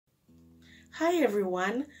Hi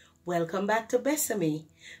everyone, welcome back to Besami.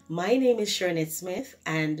 My name is Shernette Smith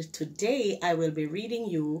and today I will be reading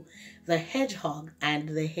you The Hedgehog and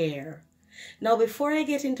the Hare. Now before I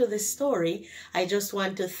get into this story, I just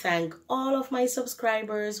want to thank all of my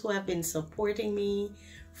subscribers who have been supporting me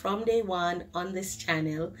from day one on this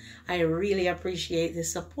channel. I really appreciate the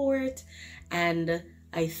support and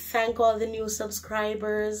I thank all the new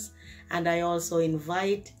subscribers, and I also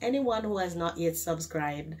invite anyone who has not yet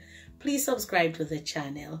subscribed, please subscribe to the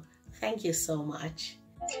channel. Thank you so much.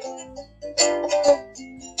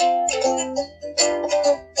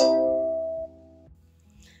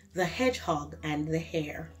 The Hedgehog and the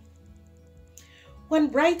Hare. One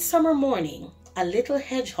bright summer morning, a little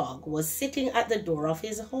hedgehog was sitting at the door of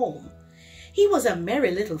his home. He was a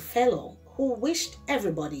merry little fellow who wished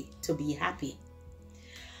everybody to be happy.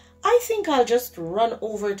 "I think I'll just run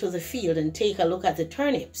over to the field and take a look at the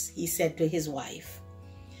turnips," he said to his wife.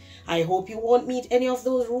 "I hope you won't meet any of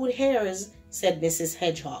those rude hares," said Mrs.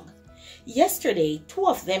 Hedgehog. "Yesterday, 2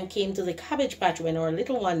 of them came to the cabbage patch when our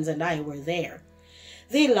little ones and I were there.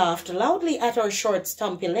 They laughed loudly at our short,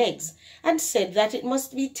 stumpy legs and said that it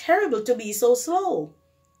must be terrible to be so slow."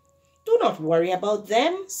 "Do not worry about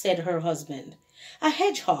them," said her husband. "A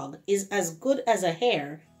hedgehog is as good as a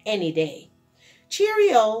hare any day.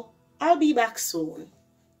 Cheerio, I'll be back soon."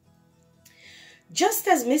 Just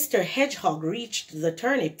as Mr. Hedgehog reached the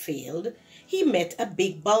turnip field, he met a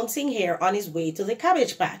big bouncing hare on his way to the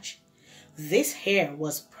cabbage patch. This hare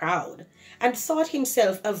was proud and thought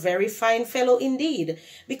himself a very fine fellow indeed,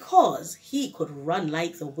 because he could run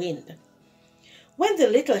like the wind. When the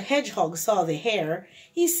little hedgehog saw the hare,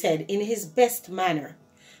 he said in his best manner,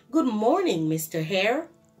 "Good morning, Mr. Hare."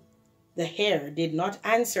 The hare did not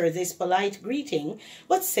answer this polite greeting,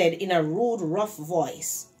 but said in a rude, rough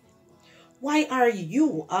voice, "Why are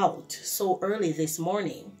you out so early this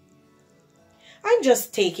morning?" "I'm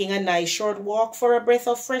just taking a nice short walk for a breath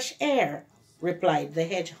of fresh air," replied the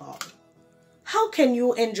hedgehog. "How can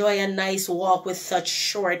you enjoy a nice walk with such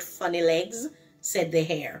short, funny legs?" said the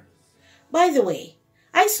hare. "By the way,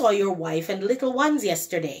 I saw your wife and little ones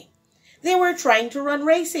yesterday. They were trying to run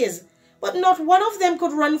races, but not one of them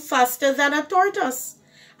could run faster than a tortoise.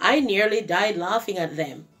 I nearly died laughing at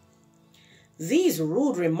them." These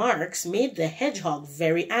rude remarks made the hedgehog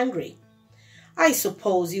very angry. "I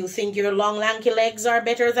suppose you think your long lanky legs are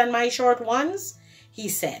better than my short ones?" he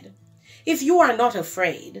said. "If you are not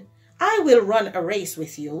afraid, I will run a race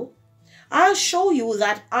with you. I'll show you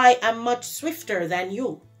that I am much swifter than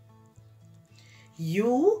you."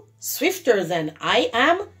 "You? Swifter than I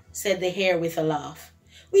am?" said the hare with a laugh.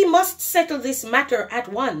 "We must settle this matter at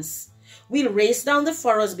once. We'll race down the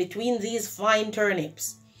furrows between these fine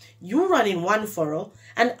turnips. You run in one furrow,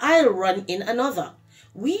 and I'll run in another.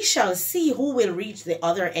 We shall see who will reach the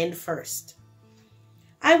other end first."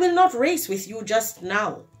 "I will not race with you just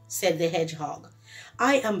now," said the hedgehog.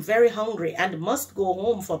 "I am very hungry and must go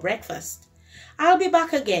home for breakfast. I'll be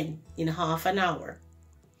back again in half an hour."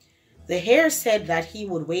 The hare said that he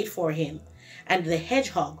would wait for him, and the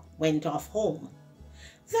hedgehog went off home.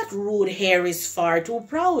 "That rude hare is far too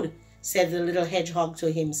proud," said the little hedgehog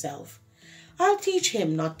to himself. "I'll teach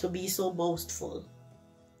him not to be so boastful."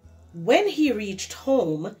 When he reached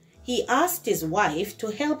home, he asked his wife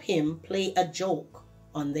to help him play a joke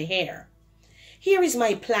on the hare. "Here is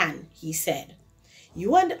my plan," he said.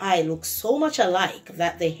 "You and I look so much alike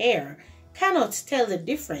that the hare cannot tell the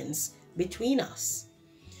difference between us.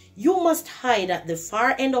 You must hide at the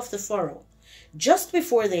far end of the furrow. Just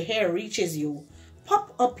before the hare reaches you,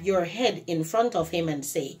 pop up your head in front of him and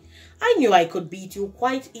say, 'I knew I could beat you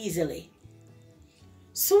quite easily.'"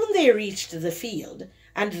 Soon they reached the field,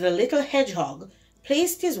 and the little hedgehog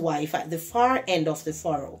placed his wife at the far end of the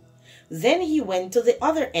furrow. Then he went to the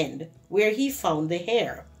other end, where he found the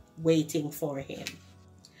hare waiting for him.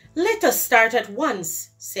 "Let us start at once,"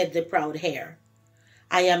 said the proud hare.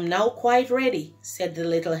 "I am now quite ready," said the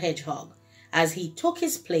little hedgehog, as he took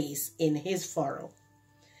his place in his furrow.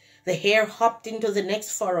 The hare hopped into the next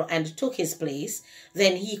furrow and took his place.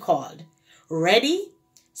 Then he called, "Ready,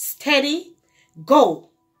 steady, go!"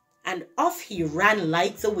 and off he ran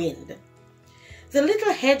like the wind. The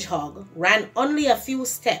little hedgehog ran only a few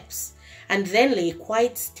steps and then lay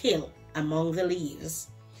quite still among the leaves.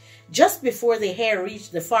 Just before the hare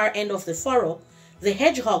reached the far end of the furrow, the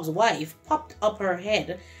hedgehog's wife popped up her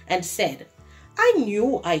head and said, "I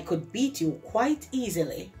knew I could beat you quite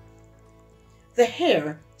easily." The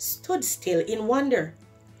hare stood still in wonder.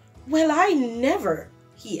 "Well, I never!"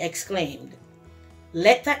 he exclaimed.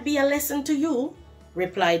 "Let that be a lesson to you,"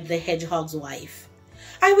 replied the hedgehog's wife.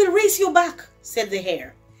 "I will race you back," said the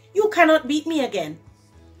hare. "You cannot beat me again."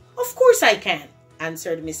 "Of course I can,"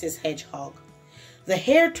 answered Mrs. Hedgehog. The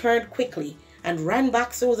hare turned quickly and ran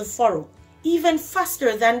back through the furrow, even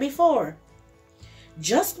faster than before.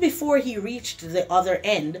 Just before he reached the other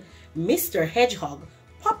end, Mr. Hedgehog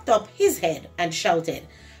popped up his head and shouted,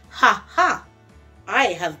 "Ha ha!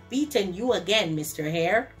 I have beaten you again, Mr.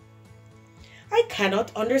 Hare." "I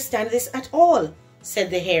cannot understand this at all," said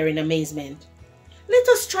the hare in amazement. "Let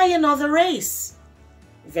us try another race."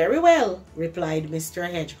 "Very well," replied Mr.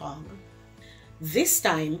 Hedgehog. This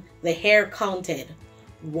time the hare counted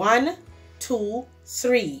 1, 2,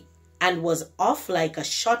 3 and was off like a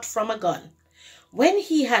shot from a gun. When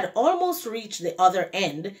he had almost reached the other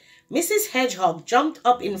end, Mrs. Hedgehog jumped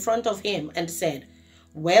up in front of him and said,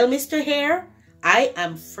 "Well, Mr. Hare, I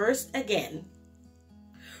am first again."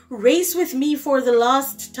 "Race with me for the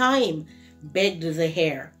last time," begged the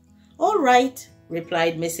hare. "All right,"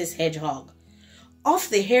 replied Mrs. Hedgehog. Off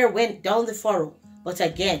the hare went down the furrow, but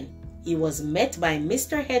again he was met by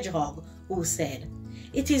Mr. Hedgehog, who said,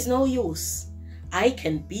 "It is no use. I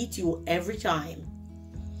can beat you every time."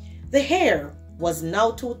 The hare was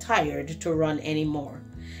now too tired to run any more,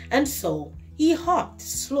 and so he hopped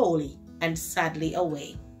slowly and sadly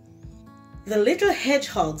away. The little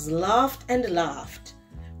hedgehogs laughed and laughed.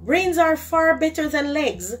 "Brains are far better than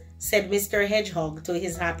legs," said Mr. Hedgehog to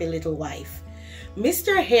his happy little wife.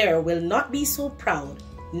 "Mr. Hare will not be so proud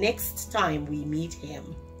next time we meet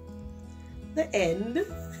him." The end.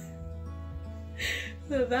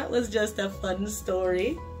 So that was just a fun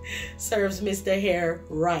story. Serves Mr. Hare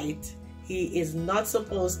right. He is not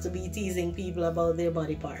supposed to be teasing people about their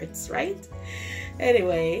body parts, right?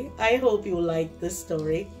 Anyway, I hope you liked this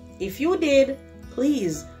story. If you did,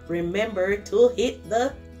 please remember to hit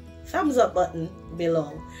the thumbs up button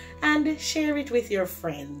below and share it with your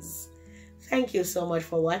friends. Thank you so much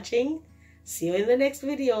for watching. See you in the next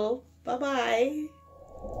video. Bye-bye.